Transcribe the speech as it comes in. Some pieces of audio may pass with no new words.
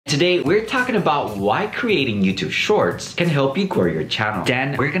Today, we're talking about why creating YouTube Shorts can help you grow your channel.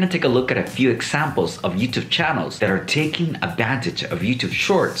 Then, we're gonna take a look at a few examples of YouTube channels that are taking advantage of YouTube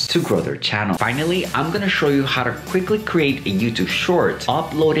Shorts to grow their channel. Finally, I'm gonna show you how to quickly create a YouTube Short,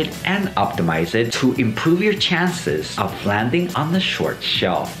 upload it, and optimize it to improve your chances of landing on the short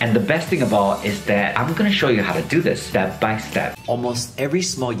shelf. And the best thing of all is that I'm gonna show you how to do this step by step. Almost every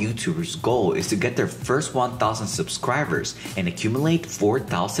small YouTuber's goal is to get their first 1,000 subscribers and accumulate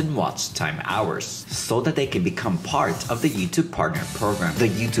 4,000 watch time hours so that they can become part of the YouTube Partner Program. The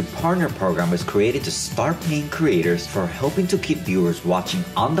YouTube Partner Program was created to start paying creators for helping to keep viewers watching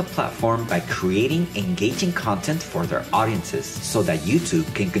on the platform by creating engaging content for their audiences so that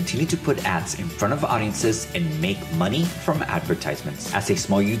YouTube can continue to put ads in front of audiences and make money from advertisements. As a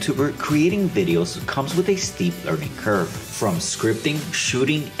small YouTuber, creating videos comes with a steep learning curve. From scripting,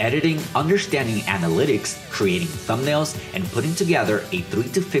 shooting, editing, understanding analytics, creating thumbnails, and putting together a 3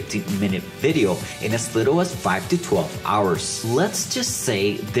 to 15-minute video in as little as 5 to 12 hours. Let's just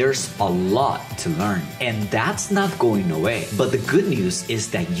say there's a lot to learn, and that's not going away. But the good news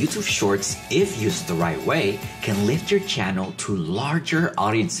is that YouTube Shorts, if used the right way, can lift your channel to larger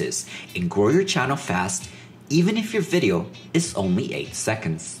audiences and grow your channel fast, even if your video is only 8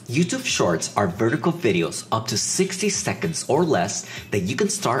 seconds. YouTube Shorts are vertical videos up to 60 seconds or less that you can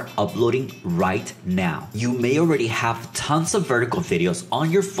start uploading right now. You may already have tons of vertical videos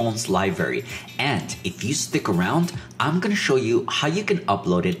on your phone's library, and if you stick around, I'm gonna show you how you can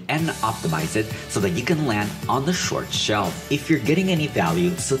upload it and optimize it so that you can land on the short shelf. If you're getting any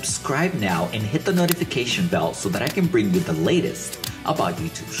value, subscribe now and hit the notification bell so that I can bring you the latest about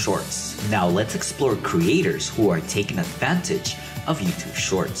YouTube Shorts. Now let's explore creators who are taking advantage of YouTube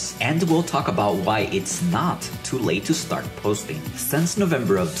Shorts. And we'll talk about why it's not too late to start posting. Since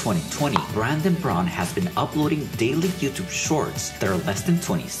November of 2020, Brandon Braun has been uploading daily YouTube Shorts that are less than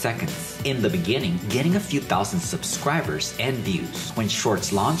 20 seconds. In the beginning, getting a few thousand subscribers and views. When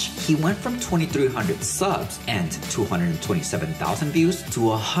Shorts launched, he went from 2,300 subs and 227,000 views to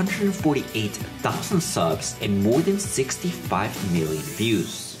 148,000 subs and more than 65 million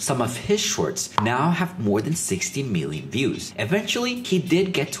views. Some of his shorts now have more than 60 million views. Eventually, he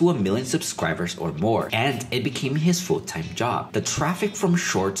did get to 1 million subscribers or more, and it became his full-time job. The traffic from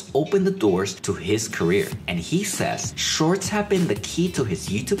shorts opened the doors to his career, and he says shorts have been the key to his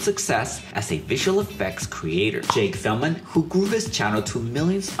YouTube success as a visual effects creator. Jake Feldman, who grew his channel to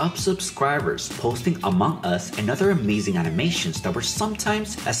millions of subscribers, posting Among Us and other amazing animations that were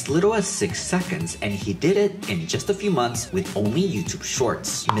sometimes as little as 6 seconds, and he did it in just a few months with only YouTube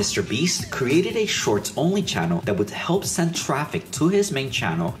Shorts. Mr. Beast created a Shorts only channel that would help send traffic to his main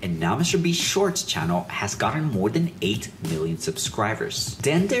channel, and now Mr. Beast's Shorts channel has gotten more than 8 million subscribers.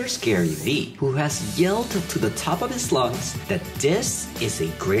 Then there's Gary Vee, who has yelled to the top of his lungs that this is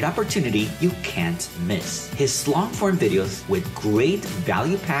a great opportunity you can't miss. His long-form videos with great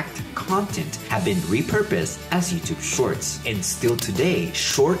value-packed content have been repurposed as YouTube Shorts. And still today,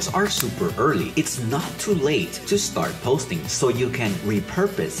 Shorts are super early. It's not too late to start posting, so you can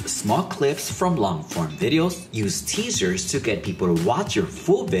repurpose small clips from long-form videos, use teasers to get people to watch your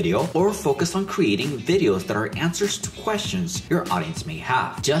full video, or focus on creating videos that are answers to questions your audience may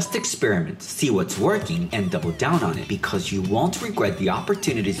have. Just experiment, see what's working, and double down on it, because you won't regret the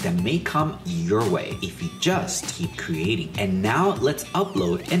opportunities that may come your way if you just keep creating. And now let's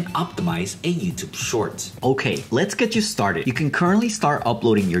upload and optimize a YouTube Short. Okay, let's get you started. You can currently start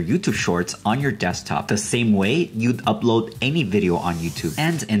uploading your YouTube Shorts on your desktop the same way you'd upload any video on YouTube.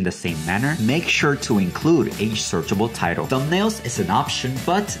 And in the same manner, make sure to include a searchable title. Thumbnails is an option,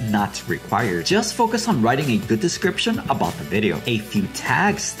 but not required. Just focus on writing a good description about the video, a few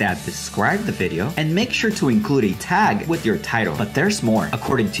tags that describe the video, and make sure to include a tag with your title. But there's more.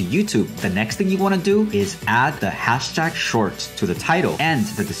 According to YouTube, the next thing you want to do is add the hashtag shorts to the title and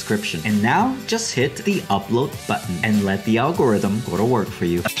the description. And now just hit the upload button and let the algorithm go to work for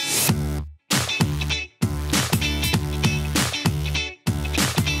you.